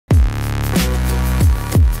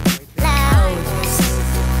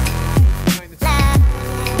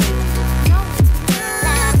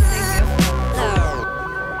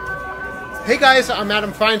guys, I'm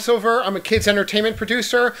Adam Feinsilver. I'm a kids entertainment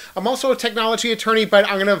producer. I'm also a technology attorney, but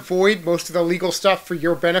I'm going to avoid most of the legal stuff for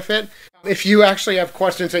your benefit. If you actually have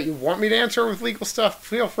questions that you want me to answer with legal stuff,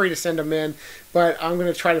 feel free to send them in. But I'm going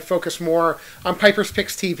to try to focus more on Piper's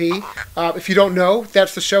Picks TV. If you don't know,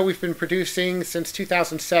 that's the show we've been producing since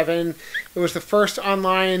 2007. It was the first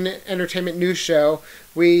online entertainment news show.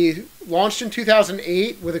 We launched in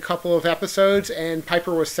 2008 with a couple of episodes, and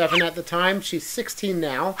Piper was 7 at the time. She's 16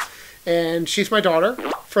 now, and she's my daughter.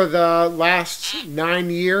 For the last 9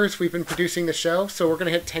 years, we've been producing the show, so we're going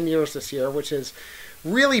to hit 10 years this year, which is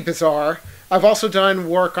really bizarre. I've also done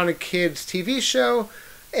work on a kids TV show,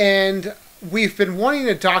 and we've been wanting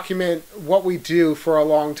to document what we do for a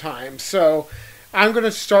long time. So I'm going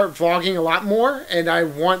to start vlogging a lot more, and I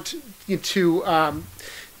want you to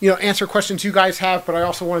answer questions you guys have, but I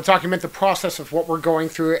also want to document the process of what we're going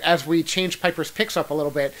through as we change Piper's Picks up a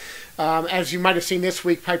little bit. As you might have seen this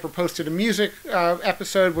week, Piper posted a music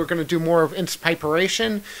episode. We're going to do more of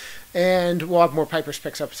Inspiration, and we'll have more Piper's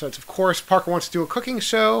Picks episodes, of course. Parker wants to do a cooking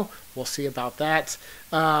show. We'll see about that.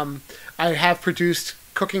 I have produced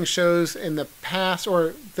cooking shows in the past,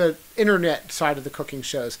 or the internet side of the cooking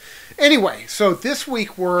shows. Anyway, so this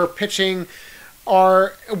week we're pitching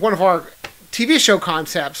one of our TV show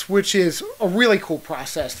concepts, which is a really cool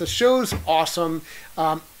process. The show's awesome.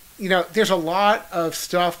 There's a lot of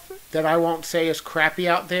stuff that I won't say is crappy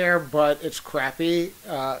out there, but it's crappy.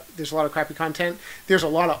 There's a lot of crappy content. There's a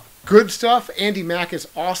lot of good stuff. Andy Mack is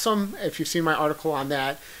awesome. If you've seen my article on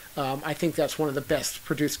that, I think that's one of the best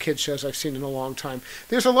produced kids shows I've seen in a long time.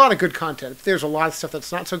 There's a lot of good content. If there's a lot of stuff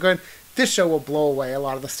that's not so good, this show will blow away a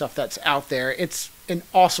lot of the stuff that's out there. It's an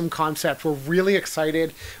awesome concept. We're really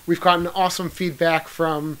excited. We've gotten awesome feedback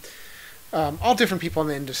from all different people in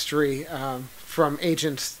the industry, from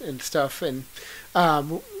agents and stuff, and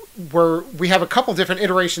we have a couple different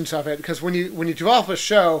iterations of it, because when you develop a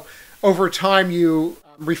show, over time you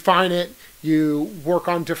refine it, you work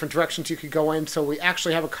on different directions you could go in. So we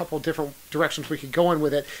actually have a couple different directions we could go in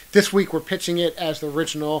with it. This week we're pitching it as the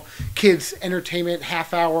original kids entertainment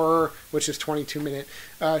half-hour, which is 22-minute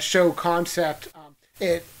show concept.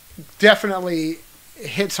 It definitely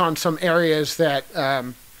hits on some areas that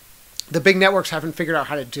the big networks haven't figured out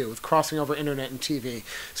how to do, with crossing over internet and TV.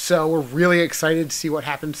 So we're really excited to see what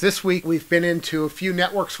happens this week. We've been into a few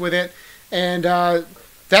networks with it, and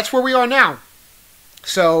that's where we are now.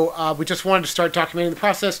 So we just wanted to start documenting the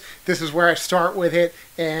process. This is where I start with it,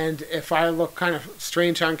 and if I look kind of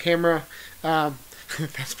strange on camera,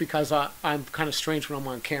 that's because I'm kind of strange when I'm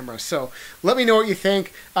on camera. So let me know what you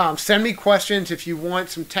think. Send me questions if you want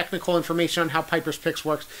some technical information on how Piper's Picks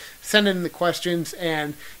works. Send in the questions,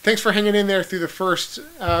 and thanks for hanging in there through the first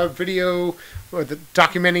video, or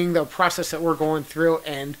documenting the process that we're going through.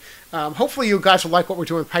 And hopefully you guys will like what we're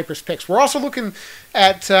doing with Piper's Picks. We're also looking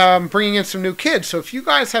at bringing in some new kids. So if you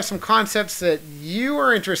guys have some concepts that you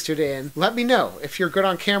are interested in, let me know if you're good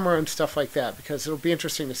on camera and stuff like that, because it'll be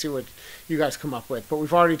interesting to see what you guys come up with. But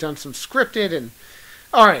we've already done some scripted, and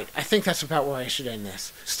all right, I think that's about where I should end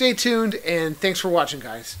this. Stay tuned, and thanks for watching,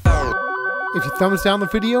 guys. If you thumbs down the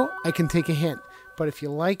video, I can take a hint. But if you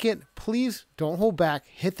like it, please don't hold back.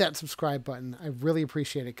 Hit that subscribe button. I really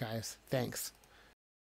appreciate it, guys. Thanks.